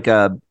Jersey. It's like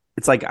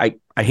I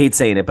hate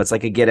saying it, but it's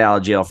like a get out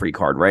of jail free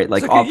card, right?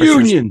 Like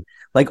officers, union.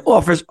 Like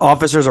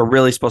officers are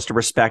really supposed to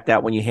respect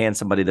that when you hand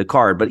somebody the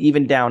card. But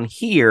even down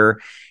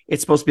here,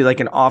 it's supposed to be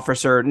like an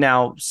officer.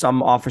 Now,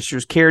 some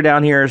officers care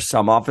down here,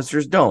 some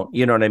officers don't.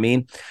 You know what I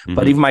mean? Mm-hmm.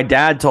 But even my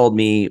dad told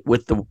me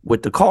with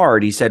the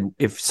card, he said,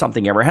 if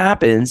something ever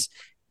happens,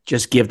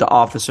 just give the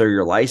officer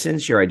your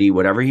license, your ID,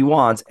 whatever he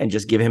wants, and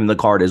just give him the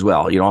card as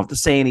well. You don't have to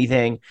say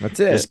anything. That's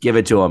it. Just give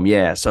it to him.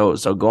 Yeah. So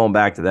going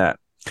back to that.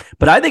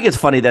 But I think it's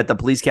funny that the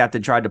police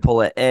captain tried to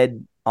pull an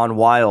Ed on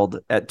Wild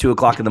at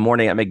 2:00 in the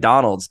morning at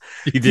McDonald's.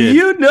 He did. Do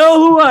you know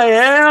who I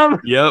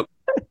am? Yep.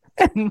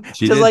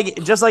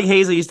 just like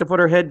Hazel used to put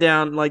her head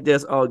down like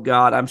this. Oh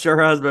God, I'm sure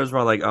her husband was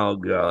probably like, oh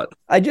God.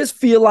 I just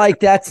feel like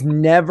that's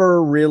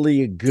never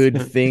really a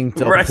good thing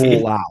to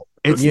pull out.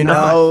 It's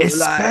not,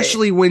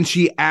 especially when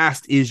she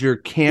asked, "Is your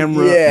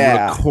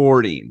camera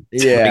recording?"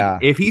 Yeah.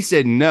 Like, if he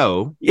said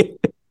no.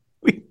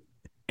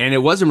 And it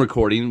wasn't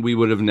recording, we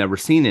would have never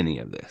seen any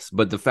of this.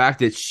 But the fact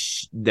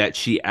that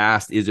she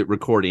asked, is it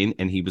recording?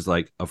 And he was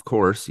like, of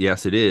course,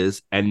 yes, it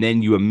is. And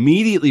then you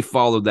immediately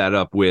followed that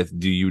up with,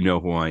 do you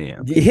know who I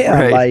am?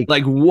 Yeah, right?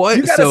 like what?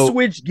 You got to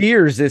switch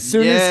gears as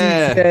soon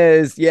as he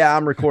says, yeah,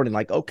 I'm recording.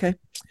 Like, okay,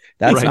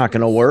 that's not going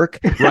to work.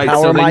 Right.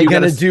 How am I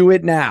going to do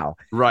it now?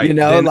 Right.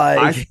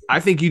 I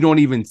think you don't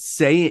even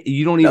say it.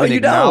 You don't even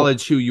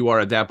acknowledge who you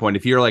are at that point.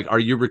 If you're like, are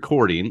you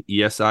recording?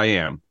 Yes, I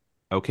am.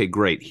 Okay,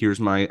 great. Here's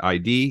my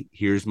ID.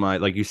 Here's my,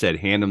 like you said,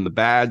 hand him the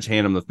badge,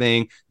 hand him the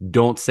thing.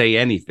 Don't say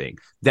anything.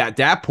 At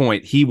that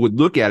point, he would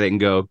look at it and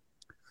go,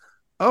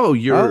 oh,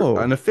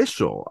 you're an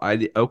official.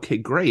 Okay,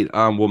 great.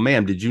 Well,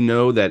 ma'am, did you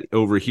know that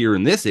over here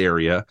in this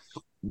area,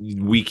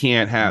 we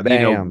can't have,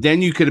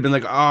 then you could have been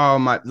like, oh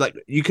my, like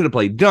you could have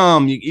played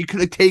dumb. You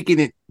could have taken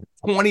it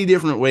 20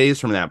 different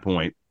ways from that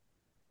point.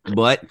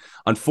 But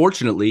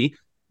unfortunately,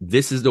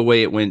 this is the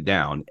way it went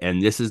down,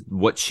 and this is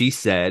what she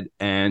said.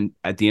 And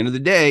at the end of the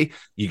day,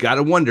 you got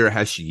to wonder,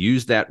 has she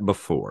used that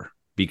before?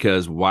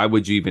 Because why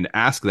would you even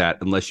ask that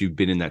unless you've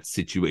been in that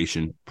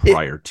situation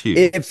prior to?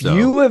 If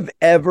you have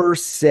ever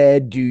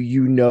said, do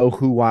you know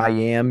who I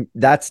am?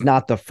 That's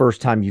not the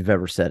first time you've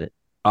ever said it.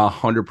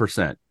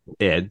 100%,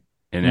 Ed.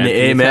 And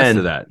amen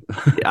to that.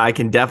 I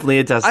can definitely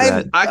attest to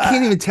that. I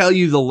can't even tell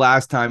you the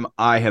last time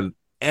I have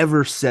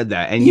ever said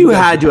that, and you've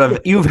had to have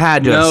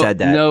said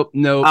that. No.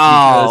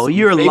 Oh,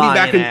 you're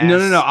lying.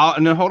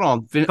 No. Hold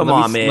on. Come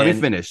on, man. Let me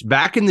finish.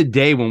 Back in the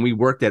day when we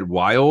worked at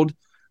Wild,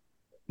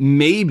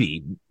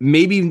 maybe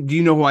do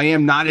you know who I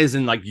am? Not as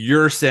in like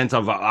your sense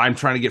of I'm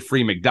trying to get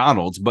free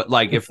McDonald's, but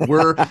like if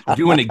we're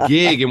doing a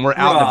gig and we're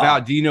out and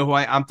about, do you know who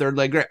I'm Third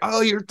Leg Greg. Oh,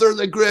 you're Third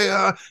Leg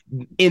Greg.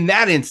 In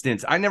that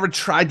instance, I never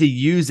tried to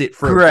use it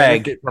for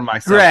benefit for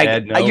myself.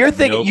 Greg, you're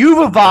thinking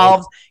you've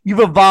evolved,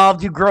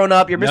 you've grown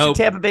up, you're Mr.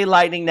 Tampa Bay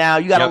Lightning now.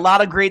 You got a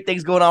lot of great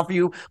things going on for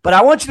you, but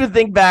I want you to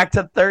think back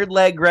to Third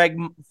Leg Greg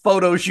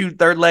photo shoot,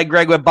 Third Leg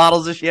Greg with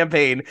bottles of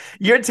champagne.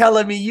 You're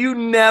telling me you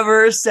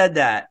never said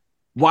that.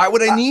 Why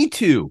would I need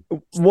to?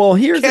 Well,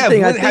 here's the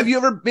thing. Have you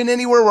ever been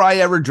anywhere where I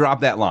ever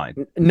dropped that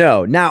line?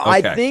 No. Now,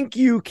 I think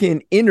you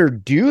can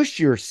introduce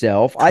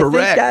yourself. Correct. I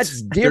think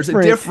that's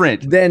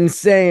different than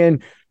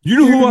saying,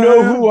 you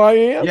know who I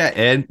am? Yeah,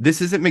 Ed,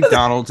 this isn't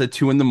McDonald's at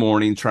 2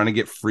 a.m. trying to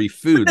get free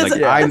food. That's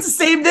the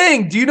same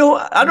thing. Do you know?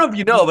 I don't know if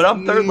you know, but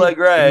I'm Third Leg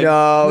Greg.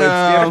 No,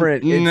 it's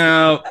different.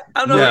 I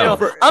don't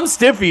know. I'm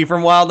Stiffy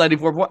from Wild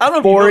 94. I don't know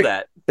if you know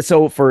that.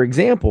 So, for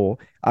example,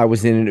 I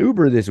was in an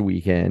Uber this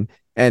weekend,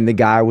 and the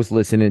guy was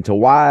listening to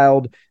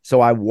Wild. So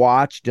I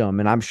watched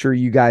him, and I'm sure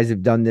you guys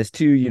have done this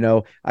too. You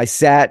know, I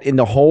sat in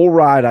the whole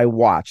ride. I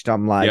watched.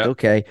 I'm like,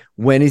 okay,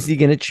 when is he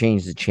going to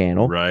change the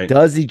channel? Right.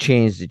 Does he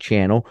change the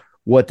channel?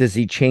 What does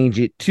he change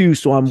it to?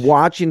 So I'm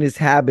watching his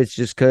habits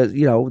just because,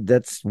 you know,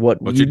 that's what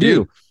you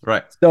do.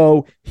 Right.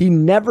 So he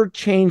never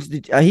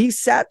changed he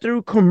sat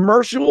through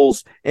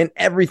commercials and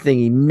everything.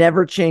 He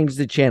never changed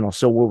the channel.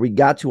 So when we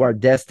got to our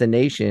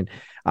destination,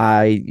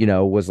 I,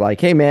 was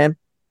like, hey, man,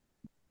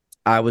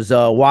 I was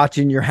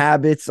watching your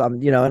habits,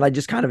 and I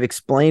just kind of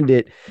explained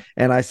it.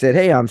 And I said,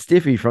 hey, I'm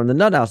Stiffy from the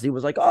Nut House. He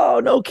was like,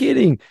 oh, no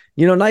kidding.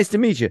 Nice to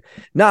meet you.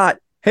 Not,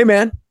 hey,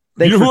 man,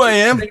 you know who I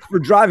am? Thanks for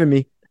driving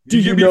me. Do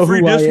you know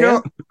who I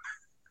am?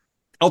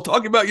 I'll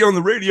talk about you on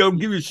the radio and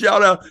give you a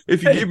shout out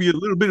if you give me a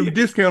little bit of a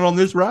discount on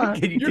this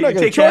ride. You're not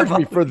going to charge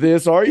me for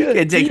this, are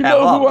you? Do you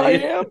know who I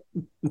am?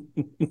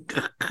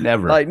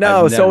 Never.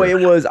 So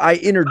it was, I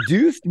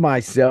introduced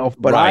myself,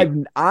 but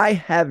I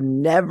have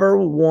never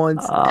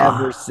once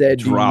ever said,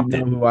 do you know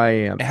who I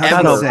am?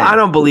 I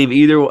don't believe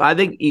either. I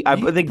think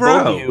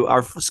both of you are,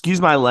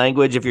 excuse my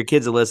language if your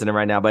kids are listening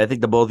right now, but I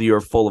think the both of you are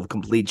full of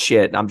complete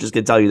shit. And I'm just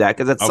going to tell you that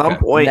because at some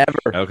point,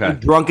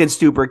 drunken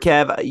stupor,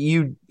 Kev,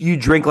 you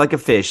drink like a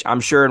fish. I'm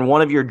sure in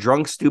one of your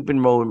drunk, stupid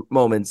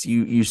moments,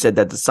 you said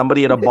that to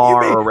somebody at a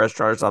bar or a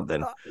restaurant or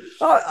something.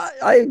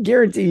 I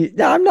guarantee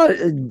I'm not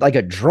like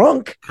a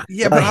drunk.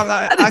 Yeah, but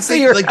I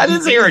say you're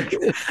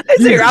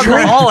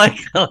alcoholic.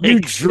 You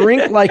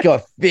drink like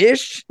a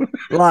fish,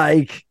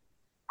 and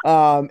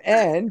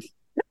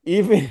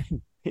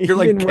even you're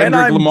like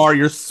Kendrick Lamar.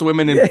 You're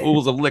swimming in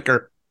pools of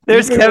liquor.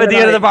 There's Kevin at the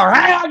end of the bar.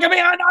 Hey, give me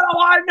another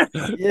one.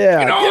 Yeah,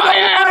 you know who I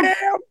am.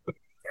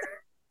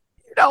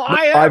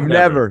 I am. I've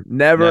never,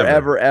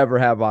 ever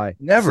have I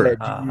never said,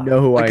 do you know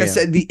who I am? Like I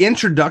said, the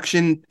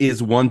introduction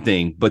is one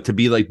thing, but to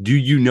be like, do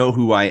you know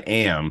who I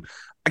am?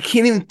 I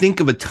can't even think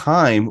of a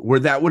time where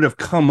that would have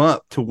come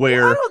up to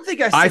where I don't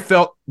think I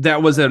felt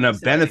that was a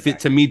benefit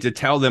to me to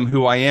tell them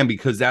who I am,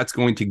 because that's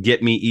going to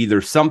get me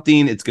either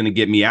something, it's going to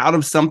get me out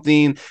of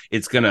something,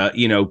 it's going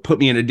to, put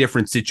me in a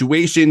different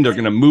situation. They're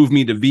going to move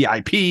me to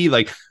VIP.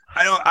 Like,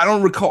 I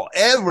don't recall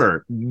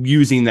ever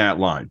using that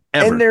line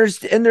ever.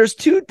 And there's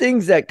two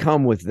things that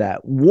come with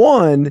that.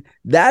 One,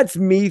 that's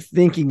me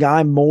thinking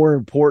I'm more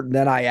important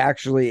than I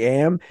actually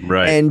am.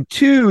 Right. And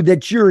two,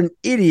 that you're an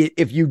idiot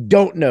if you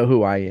don't know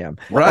who I am.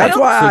 Right. That's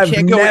why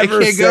I've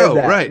never said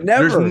that. Right.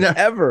 Never,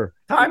 ever.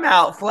 Time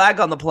out, flag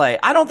on the play.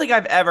 I don't think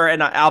I've ever,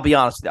 and I'll be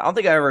honest with you, I don't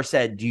think I ever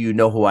said, do you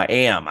know who I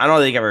am? I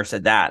don't think I ever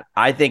said that.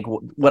 I think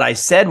what I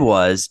said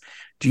was,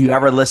 do you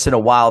ever listen to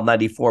Wild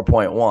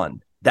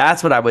 94.1?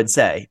 That's what I would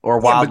say, or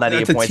Wild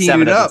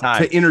 98.7 at the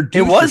time. To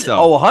introduce it was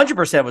yourself.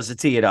 100% was to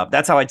tee it up.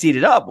 That's how I teed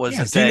it up, was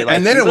to say,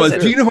 and then it was,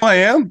 do you know who I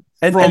am?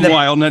 And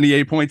Wild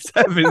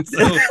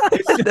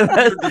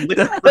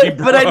 98.7.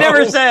 But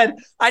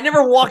I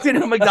never walked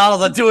into a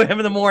McDonald's at 2 a.m.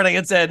 in the morning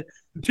and said,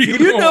 do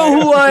you know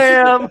who I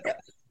am?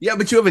 Yeah,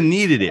 but you haven't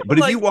needed it. But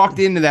if you walked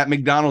into that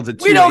McDonald's at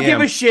 2 a.m. We don't give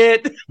a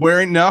shit.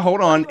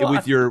 Hold on.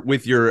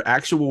 With your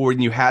actual, when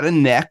you had a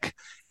neck,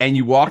 and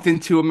you walked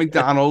into a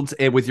McDonald's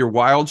with your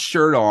Wild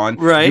shirt on,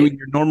 doing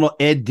your normal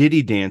Ed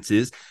Diddy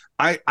dances.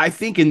 I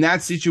think in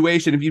that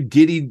situation, if you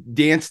Diddy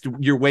danced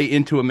your way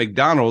into a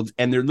McDonald's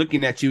and they're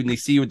looking at you and they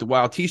see you with the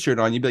Wild t-shirt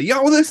on, you'd be like,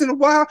 yo, listen to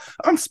Wild,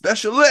 I'm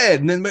Special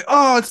Ed. And then,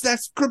 it's that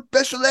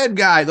Special Ed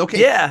guy.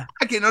 Okay, yeah,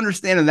 I can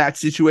understand in that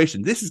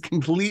situation. This is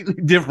completely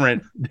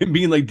different than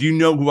being like, do you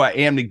know who I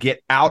am, to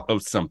get out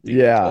of something?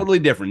 Yeah. Totally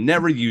different.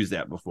 Never used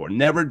that before.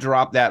 Never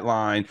dropped that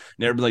line.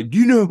 Never be like, do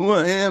you know who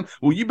I am?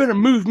 Well, you better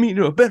move me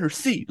to a better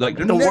seat. Like,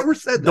 never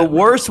said that. The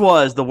worst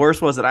was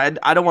that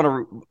I don't want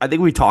to, I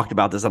think we talked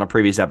about this on a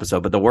previous episode,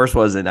 but the worst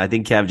was, and I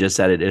think Kev just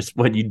said it, is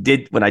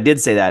when I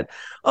did say that,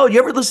 oh, you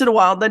ever listen to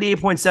Wild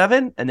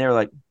 98.7? And they were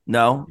like,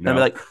 no. And I'd be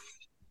like,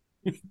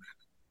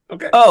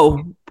 okay.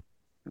 Oh,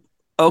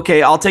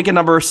 okay, I'll take a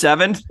number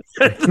 7.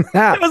 It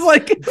was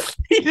like,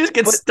 he just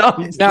gets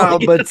stumped. No,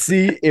 but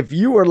see, if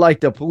you were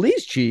like the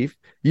police chief,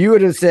 you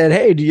would have said,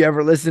 hey, do you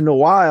ever listen to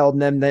Wild?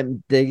 And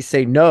then they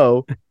say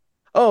no.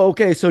 Oh,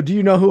 okay. So do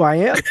you know who I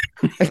am?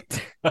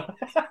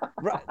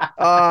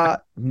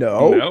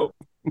 No. Nope.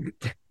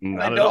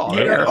 Not at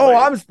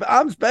all.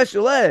 I'm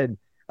special ed.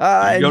 You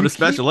And go to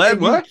special ed?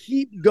 and What?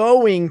 You keep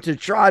going to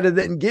try to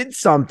then get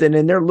something,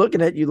 and they're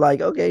looking at you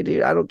like, okay,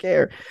 dude, I don't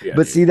care. Yeah,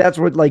 But dude. see, that's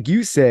what, like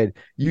you said,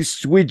 you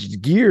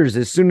switched gears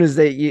as soon as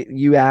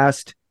you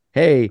asked,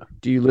 hey,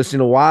 do you listen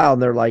to Wild?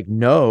 And they're like,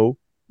 no.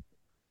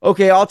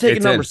 Okay, I'll take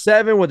It's a number in.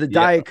 7 with a Yeah.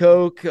 Diet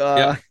Coke.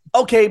 Yeah.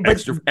 Okay,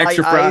 but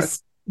Extra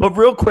fries. But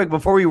real quick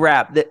before we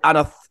wrap, that on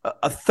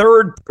a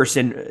third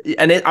person,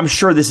 and I'm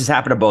sure this has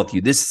happened to both of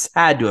you. This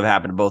had to have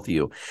happened to both of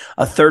you.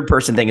 A third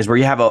person thing is where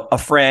you have a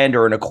friend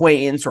or an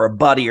acquaintance or a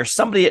buddy or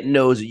somebody that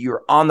knows that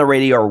you're on the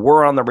radio or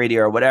we're on the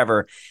radio or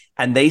whatever,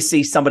 and they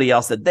see somebody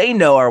else that they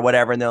know or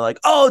whatever, and they're like,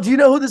 "Oh, do you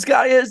know who this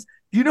guy is?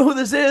 Do you know who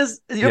this is?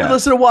 You ever Yeah.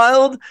 listen to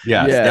Wild?"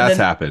 Yes, Yeah. that's And then-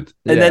 happened.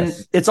 And then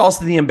Yes. it's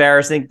also the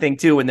embarrassing thing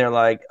too when they're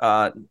like,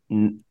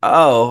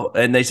 "Oh,"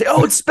 and they say,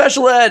 "Oh, it's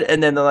special ed,"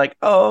 and then they're like,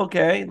 "Oh,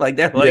 okay." Like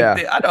they're like, Yeah.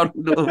 "I don't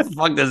know who the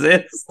fuck this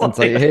is." It's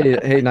like,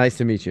 hey, nice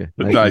to meet you.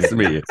 Nice to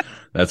meet you.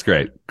 That's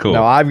great. Cool.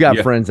 No, I've got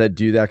Yeah. friends that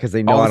do that because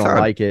they know All I the don't time.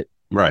 like it.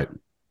 Right.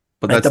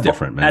 But At that's the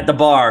different, man. At the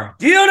bar,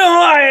 do you know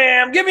who I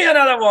am? Give me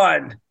another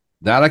one.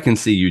 That I can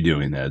see you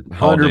doing, Ed.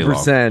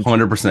 100%.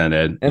 100%,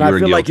 Ed. And I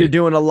feel like you're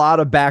doing a lot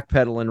of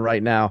backpedaling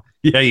right now.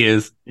 Yeah, he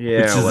is.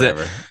 Yeah, Which is it.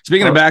 whatever.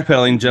 Speaking of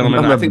backpedaling,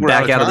 gentlemen, I'm I think we're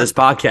back out of time. this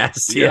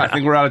podcast. Yeah, I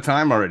think we're out of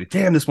time already.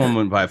 Damn, this one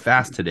went by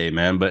fast today,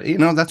 man. But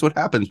that's what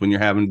happens when you're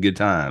having a good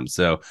time.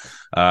 So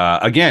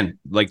again,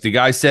 like the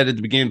guy said at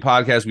the beginning of the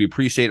podcast, we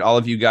appreciate all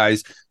of you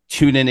guys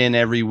tuning in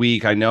every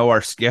week. I know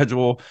our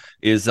schedule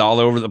is all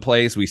over the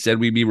place. We said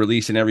we'd be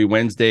releasing every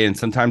Wednesday, and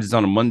sometimes it's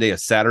on a Monday, a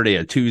Saturday,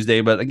 a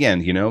Tuesday. But again,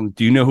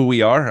 do you know who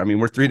we are? I mean,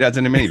 we're 3 Dads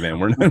in a Minivan.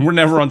 We're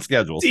never on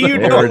schedule. Do you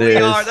There know who it we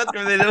is. are? That's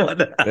what they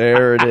do.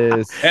 There it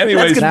is.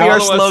 Anyways, That's gonna be our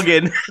follow us.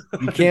 slogan.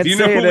 You can't Do you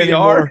say know it who we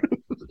anymore. are?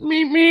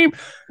 Meep.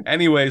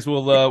 Anyways,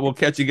 we'll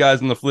catch you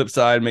guys on the flip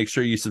side. Make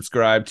sure you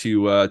subscribe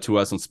to us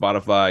on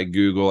Spotify,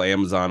 Google,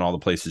 Amazon, all the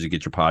places you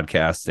get your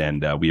podcasts.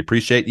 And we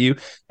appreciate you.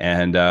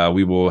 And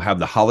we will have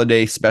the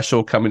holiday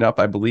special coming up,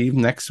 I believe,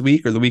 next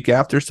week or the week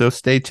after. So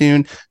stay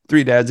tuned.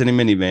 3 Dads in a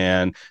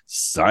Minivan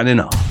signing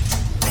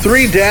off.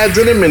 3 Dads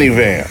in a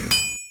Minivan.